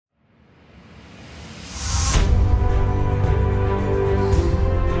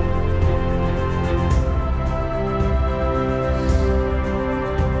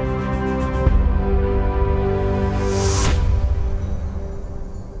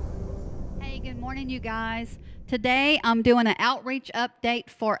Good morning, you guys. Today I'm doing an outreach update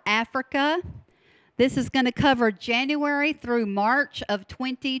for Africa. This is going to cover January through March of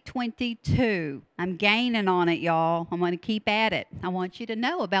 2022. I'm gaining on it, y'all. I'm going to keep at it. I want you to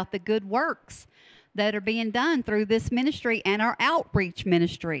know about the good works that are being done through this ministry and our outreach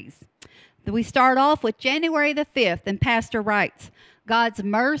ministries. We start off with January the 5th, and Pastor writes, God's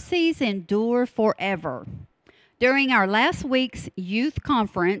mercies endure forever. During our last week's youth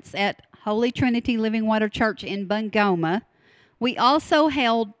conference at Holy Trinity Living Water Church in Bungoma, we also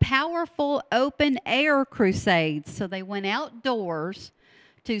held powerful open-air crusades. So they went outdoors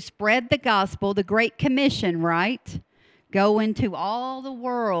to spread the gospel, the Great Commission, right? Go into all the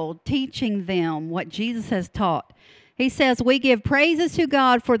world, teaching them what Jesus has taught. He says, we give praises to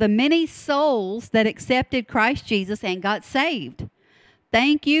God for the many souls that accepted Christ Jesus and got saved.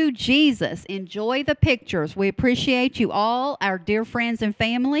 Thank you, Jesus. Enjoy the pictures. We appreciate you all, our dear friends and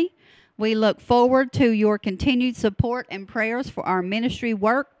family. We look forward to your continued support and prayers for our ministry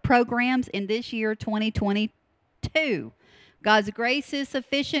work programs in this year, 2022. God's grace is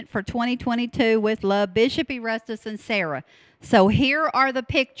sufficient for 2022 with love, Bishop Erustus and Sarah. So here are the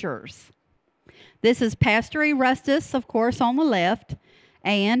pictures. This is Pastor Erustus, of course, on the left,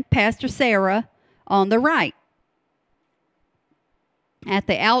 and Pastor Sarah on the right at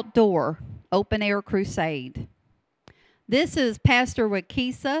the outdoor open-air crusade. This is Pastor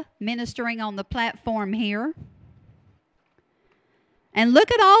Wakisa ministering on the platform here. And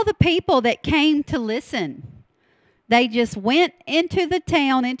look at all the people that came to listen. They just went into the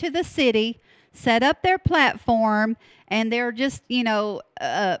town, into the city, set up their platform, and they're just,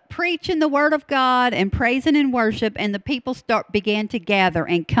 preaching the word of God and praising and worship, and the people began to gather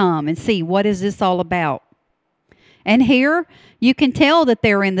and come and see, what is this all about? And here, you can tell that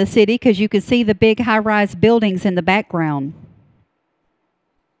they're in the city because you can see the big high-rise buildings in the background.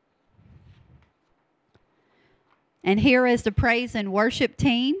 And here is the praise and worship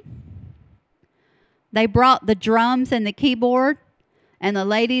team. They brought the drums and the keyboard, and the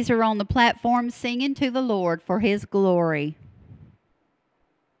ladies are on the platform singing to the Lord for His glory.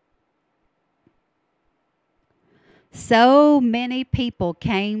 So many people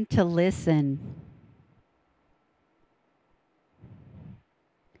came to listen.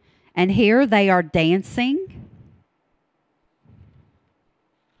 And here they are dancing.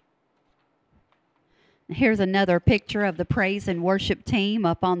 Here's another picture of the praise and worship team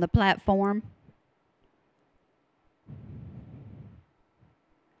up on the platform.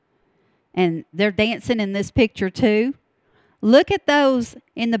 And they're dancing in this picture too. Look at those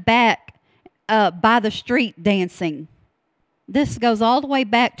in the back by the street dancing. This goes all the way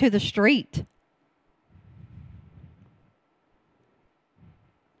back to the street.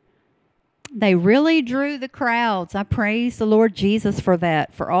 They really drew the crowds. I praise the Lord Jesus for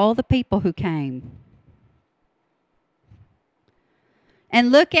that, for all the people who came.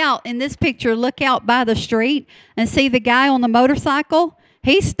 And look out in this picture, look out by the street and see the guy on the motorcycle.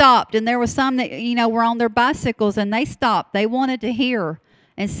 He stopped, and there was some that, were on their bicycles, and they stopped. They wanted to hear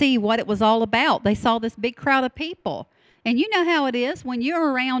and see what it was all about. They saw this big crowd of people. And you know how it is when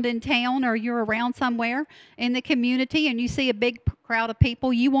you're around in town or you're around somewhere in the community and you see a big crowd of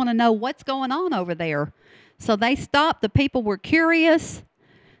people, you want to know what's going on over there. So they stopped. The people were curious.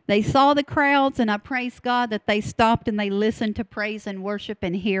 They saw the crowds, and I praise God that they stopped and they listened to praise and worship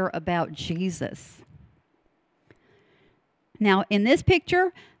and hear about Jesus. Now, in this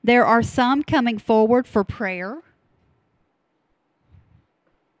picture, there are some coming forward for prayer.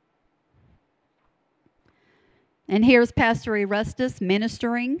 And here's Pastor Erustus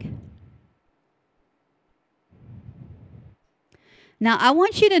ministering. Now, I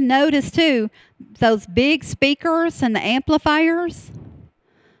want you to notice, too, those big speakers and the amplifiers.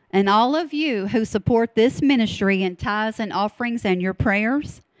 And all of you who support this ministry in tithes and offerings and your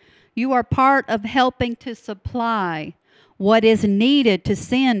prayers, you are part of helping to supply what is needed to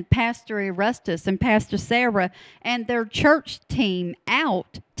send Pastor Erustus and Pastor Sarah and their church team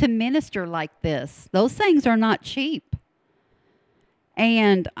out to minister like this. Those things are not cheap.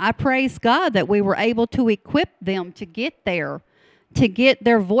 And I praise God that we were able to equip them to get there, to get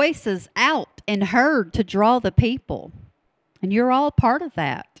their voices out and heard, to draw the people. And you're all part of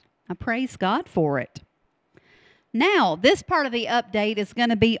that. I praise God for it. Now, this part of the update is going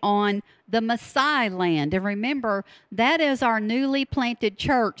to be on the Maasai land. And remember, that is our newly planted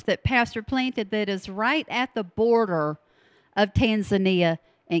church that Pastor planted that is right at the border of Tanzania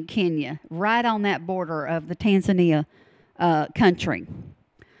and Kenya, right on that border of the Tanzania country.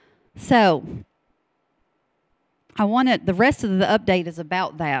 So, the rest of the update is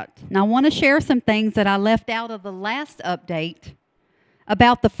about that. Now, I want to share some things that I left out of the last update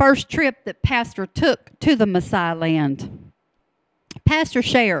about the first trip that Pastor took to the Messiah land. Pastor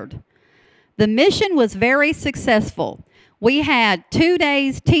shared, the mission was very successful. We had 2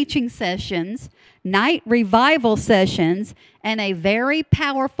 days teaching sessions, night revival sessions, and a very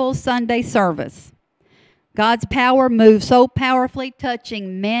powerful Sunday service. God's power moved so powerfully,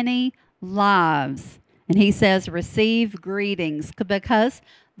 touching many lives. And he says, receive greetings, because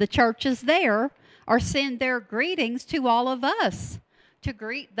the churches there are send their greetings to all of us, to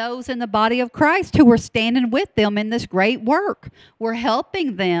greet those in the body of Christ who are standing with them in this great work. We're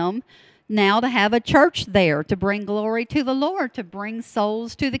helping them now to have a church there, to bring glory to the Lord, to bring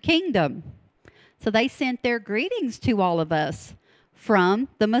souls to the kingdom. So they sent their greetings to all of us from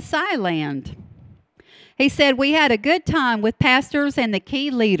the Messiah land. He said, we had a good time with pastors and the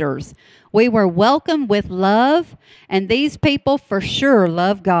key leaders. We were welcomed with love, and these people for sure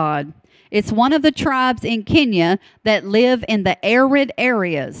love God. It's one of the tribes in Kenya that live in the arid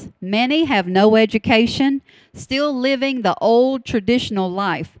areas. Many have no education, still living the old traditional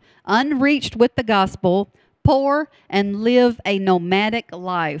life, unreached with the gospel, poor, and live a nomadic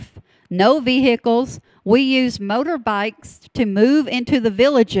life. No vehicles. We use motorbikes to move into the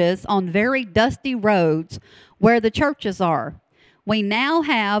villages on very dusty roads where the churches are. We now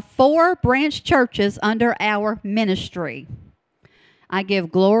have 4 branch churches under our ministry. I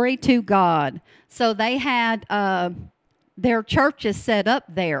give glory to God. So they had their churches set up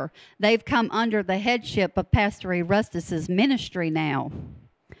there. They've come under the headship of Pastor Erustus's ministry now.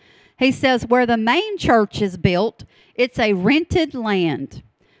 He says, where the main church is built, it's a rented land.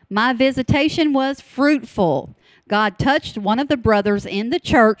 My visitation was fruitful. God touched one of the brothers in the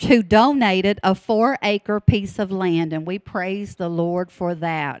church who donated a 4-acre piece of land, and we praise the Lord for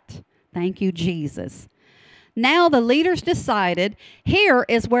that. Thank you, Jesus. Now the leaders decided here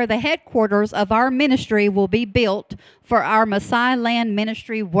is where the headquarters of our ministry will be built for our Messiah Land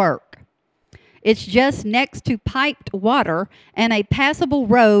ministry work. It's just next to piped water and a passable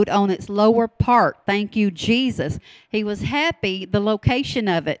road on its lower part. Thank you, Jesus. He was happy, the location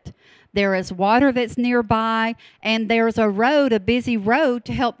of it. There is water that's nearby, and there's a road, a busy road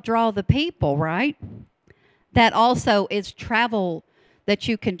to help draw the people, right? That also is travel, that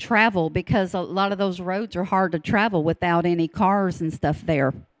you can travel, because a lot of those roads are hard to travel without any cars and stuff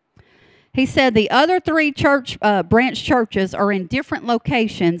there. He said the other 3 branch churches are in different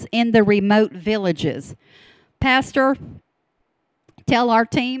locations in the remote villages. Pastor, tell our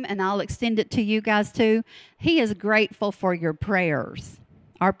team, and I'll extend it to you guys too, he is grateful for your prayers.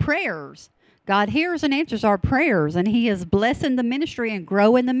 Our prayers. God hears and answers our prayers, and he is blessing the ministry and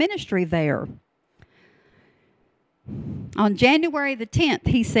growing the ministry there. On January the 10th,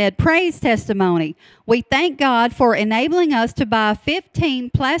 he said, praise testimony. We thank God for enabling us to buy 15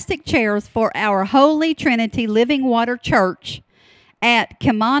 plastic chairs for our Holy Trinity Living Water Church at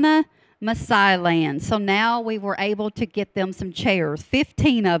Kimana, Messiah Land. So now we were able to get them some chairs,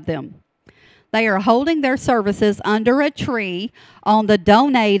 15 of them. They are holding their services under a tree on the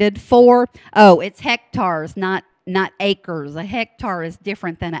donated it's hectares, not acres. A hectare is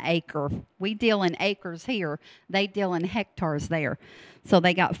different than an acre. We deal in acres here. They deal in hectares there. So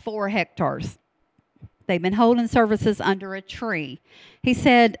they got 4 hectares. They've been holding services under a tree. He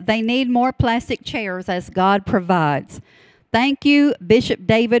said they need more plastic chairs as God provides. Thank you, Bishop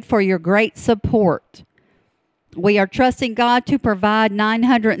David, for your great support. We are trusting God to provide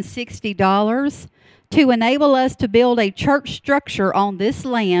 $960 to enable us to build a church structure on this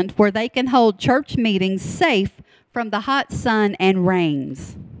land where they can hold church meetings safe from the hot sun and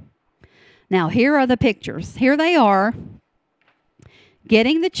rains. Now, here are the pictures. Here they are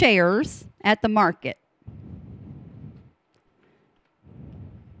getting the chairs at the market.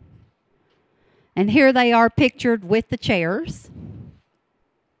 And here they are pictured with the chairs.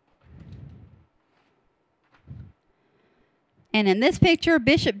 And in this picture,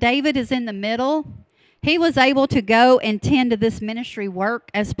 Bishop David is in the middle. He was able to go and tend to this ministry work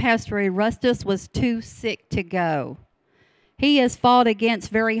as Pastor Erustus was too sick to go. He has fought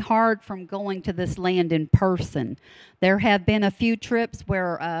against very hard from going to this land in person. There have been a few trips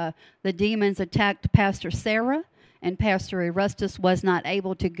where the demons attacked Pastor Sarah, and Pastor Erustus was not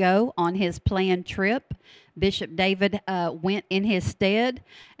able to go on his planned trip. Bishop David went in his stead,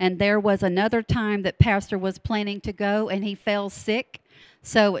 and there was another time that Pastor was planning to go, and he fell sick.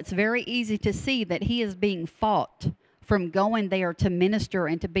 So it's very easy to see that he is being fought from going there to minister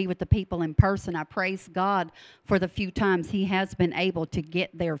and to be with the people in person. I praise God for the few times he has been able to get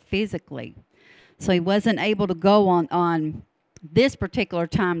there physically. So he wasn't able to go on this particular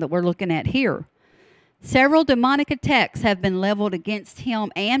time that we're looking at here. Several demonic attacks have been leveled against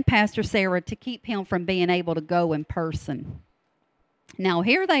him and Pastor Sarah to keep him from being able to go in person. Now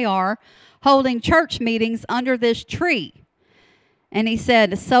here they are holding church meetings under this tree. And he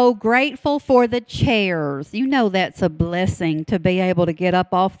said, so grateful for the chairs. You know that's a blessing to be able to get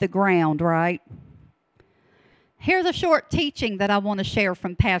up off the ground, right? Here's a short teaching that I want to share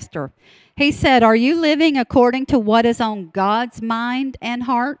from Pastor. He said, are you living according to what is on God's mind and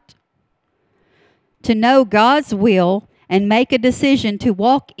heart? To know God's will and make a decision to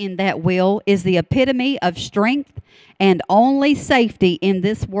walk in that will is the epitome of strength and only safety in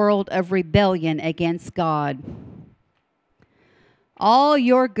this world of rebellion against God. All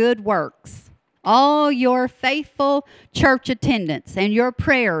your good works, all your faithful church attendance, and your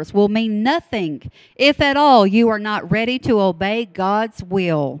prayers will mean nothing if at all you are not ready to obey God's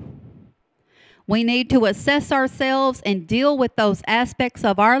will. We need to assess ourselves and deal with those aspects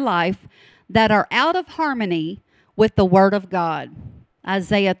of our life that are out of harmony with the Word of God.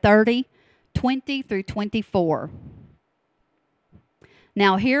 Isaiah 30, 20 through 24.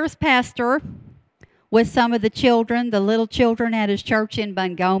 Now here's Pastor with some of the children, the little children at his church in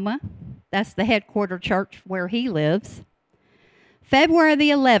Bungoma. That's the headquarter church where he lives. February the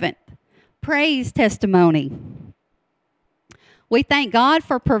 11th, praise testimony. We thank God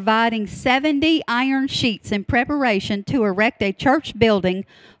for providing 70 iron sheets in preparation to erect a church building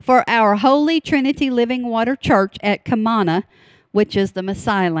for our Holy Trinity Living Water Church at Kamana, which is the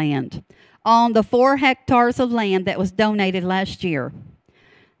Messiah land, on the 4 hectares of land that was donated last year.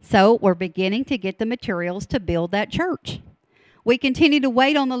 So we're beginning to get the materials to build that church. We continue to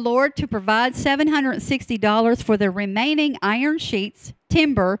wait on the Lord to provide $760 for the remaining iron sheets,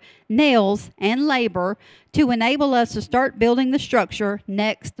 timber, nails, and labor to enable us to start building the structure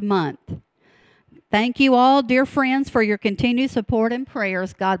next month. Thank you all, dear friends, for your continued support and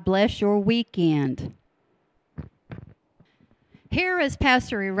prayers. God bless your weekend. Here is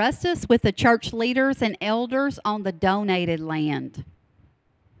Pastor Erustus with the church leaders and elders on the donated land.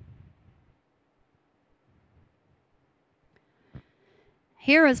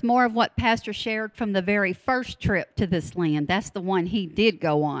 Here is more of what Pastor shared from the very first trip to this land. That's the one he did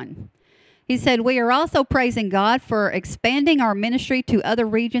go on. He said, we are also praising God for expanding our ministry to other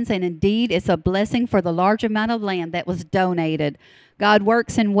regions, and indeed it's a blessing for the large amount of land that was donated. God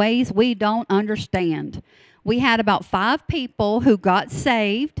works in ways we don't understand. We had about 5 people who got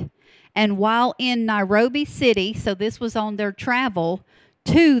saved, and while in Nairobi City, so this was on their travel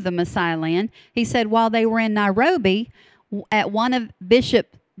to the Messiah land, he said while they were in Nairobi, at one of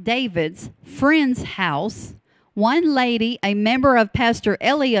Bishop David's friend's house, one lady, a member of Pastor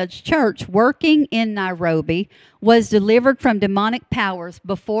Elliott's church working in Nairobi, was delivered from demonic powers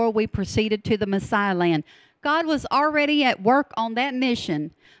before we proceeded to the Messiah land. God was already at work on that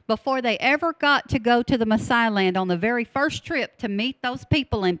mission before they ever got to go to the Messiah land on the very first trip to meet those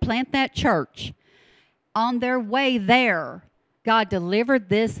people and plant that church. On their way there, God delivered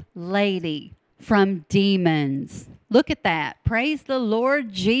this lady from demons. Look at that. Praise the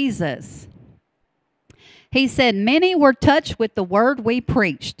Lord Jesus. He said, many were touched with the word we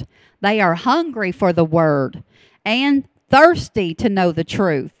preached. They are hungry for the word and thirsty to know the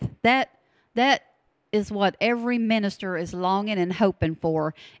truth. That is what every minister is longing and hoping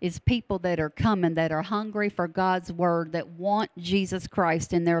for, is people that are coming, that are hungry for God's word, that want Jesus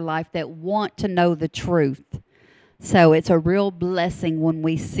Christ in their life, that want to know the truth. So it's a real blessing when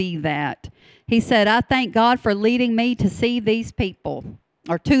we see that. He said, I thank God for leading me to see these people,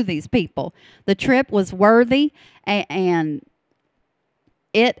 or to these people. The trip was worthy, and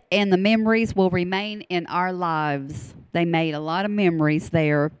it and the memories will remain in our lives. They made a lot of memories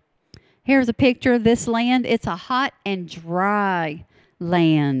there. Here's a picture of this land. It's a hot and dry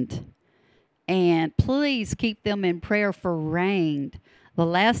land. And please keep them in prayer for rain. The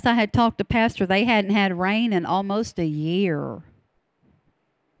last I had talked to Pastor, they hadn't had rain in almost a year.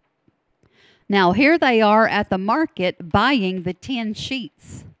 Now, here they are at the market buying the 10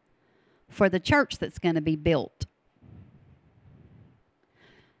 sheets for the church that's going to be built.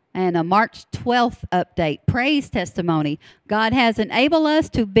 And a March 12th update, praise testimony. God has enabled us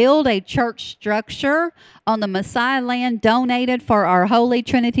to build a church structure on the Messiah land donated for our Holy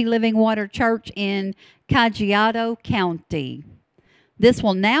Trinity Living Water Church in Kajiado County. This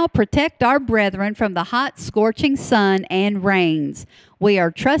will now protect our brethren from the hot, scorching sun and rains. We are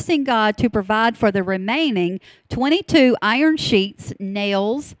trusting God to provide for the remaining 22 iron sheets,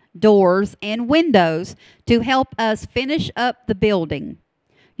 nails, doors, and windows to help us finish up the building.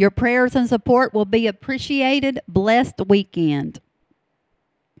 Your prayers and support will be appreciated. Blessed weekend.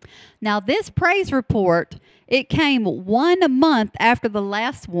 Now, this praise report, it came 1 month after the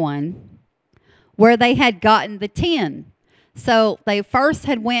last one where they had gotten the 10. So they first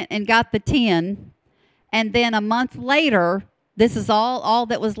had went and got the 10, and then a month later, This is all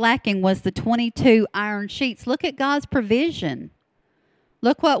that was lacking was the 22 iron sheets. Look at God's provision.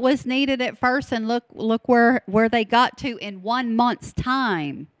 Look what was needed at first, and look where they got to in 1 month's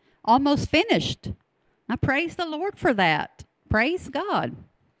time. Almost finished. I praise the Lord for that. Praise God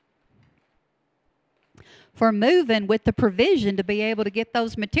for moving with the provision to be able to get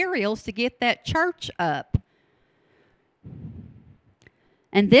those materials to get that church up.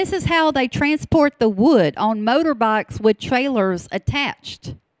 And this is how they transport the wood on motorbikes with trailers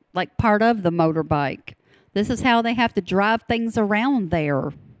attached, like part of the motorbike. This is how they have to drive things around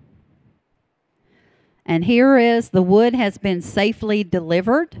there. And here is the wood has been safely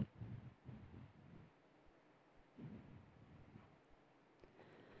delivered.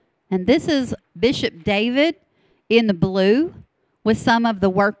 And this is Bishop David in the blue with some of the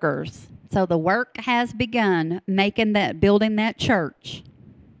workers. So the work has begun building that church.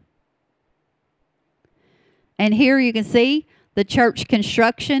 And here you can see the church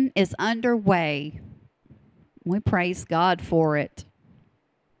construction is underway. We praise God for it.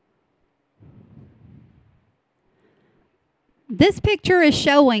 This picture is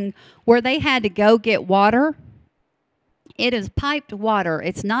showing where they had to go get water. It is piped water.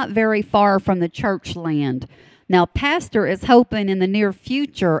 It's not very far from the church land. Now, Pastor is hoping in the near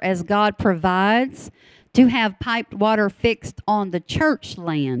future, as God provides, to have piped water fixed on the church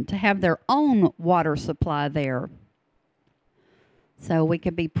land, to have their own water supply there. So we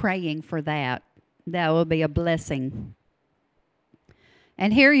could be praying for that. That will be a blessing.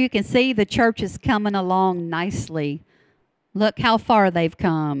 And here you can see the church is coming along nicely. Look how far they've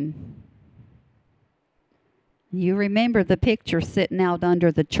come. You remember the picture sitting out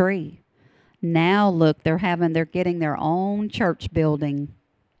under the tree. Now look, they're getting their own church building.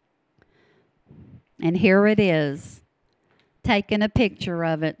 And here it is, taking a picture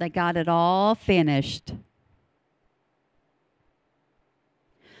of it. They got it all finished.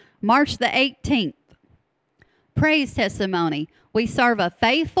 March the 18th, praise testimony. We serve a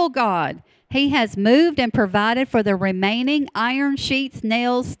faithful God. He has moved and provided for the remaining iron sheets,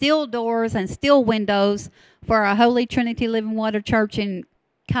 nails, steel doors, and steel windows for our Holy Trinity Living Water Church in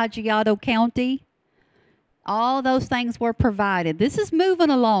Caggiato County. All those things were provided. This is moving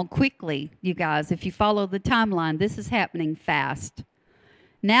along quickly, you guys. If you follow the timeline, this is happening fast.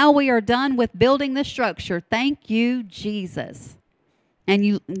 Now we are done with building the structure. Thank you, Jesus. And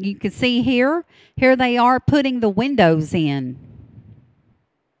you can see here they are putting the windows in.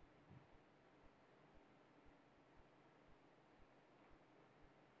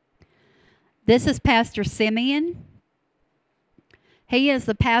 This is Pastor Simeon. He is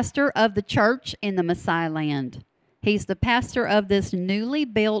the pastor of the church in the Messiah land. He's the pastor of this newly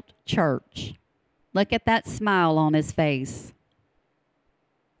built church. Look at that smile on his face.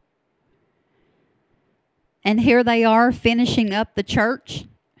 And here they are finishing up the church.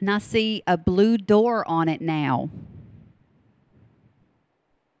 And I see a blue door on it now.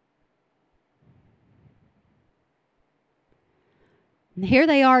 And here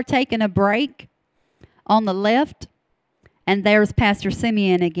they are taking a break on the left. And there's Pastor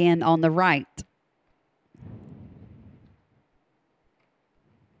Simeon again on the right.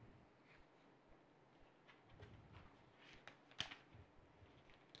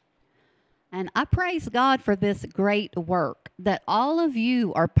 And I praise God for this great work, that all of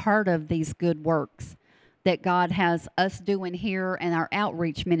you are part of these good works that God has us doing here and our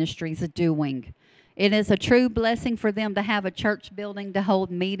outreach ministries are doing. It is a true blessing for them to have a church building to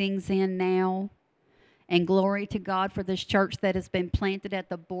hold meetings in now. And glory to God for this church that has been planted at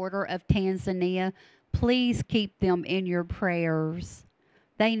the border of Tanzania. Please keep them in your prayers.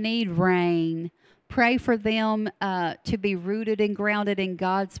 They need rain. Pray for them to be rooted and grounded in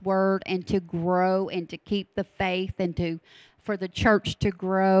God's word and to grow and to keep the faith and for the church to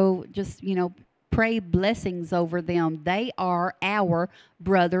grow. Just, pray blessings over them. They are our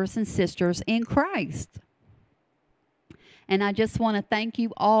brothers and sisters in Christ. And I just want to thank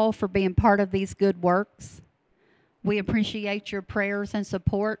you all for being part of these good works. We appreciate your prayers and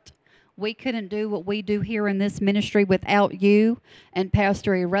support. We couldn't do what we do here in this ministry without you. And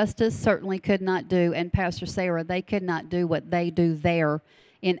Pastor Erustus certainly could not do, and Pastor Sarah, they could not do what they do there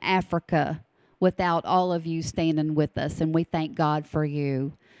in Africa without all of you standing with us. And we thank God for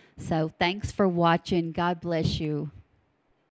you. So thanks for watching. God bless you.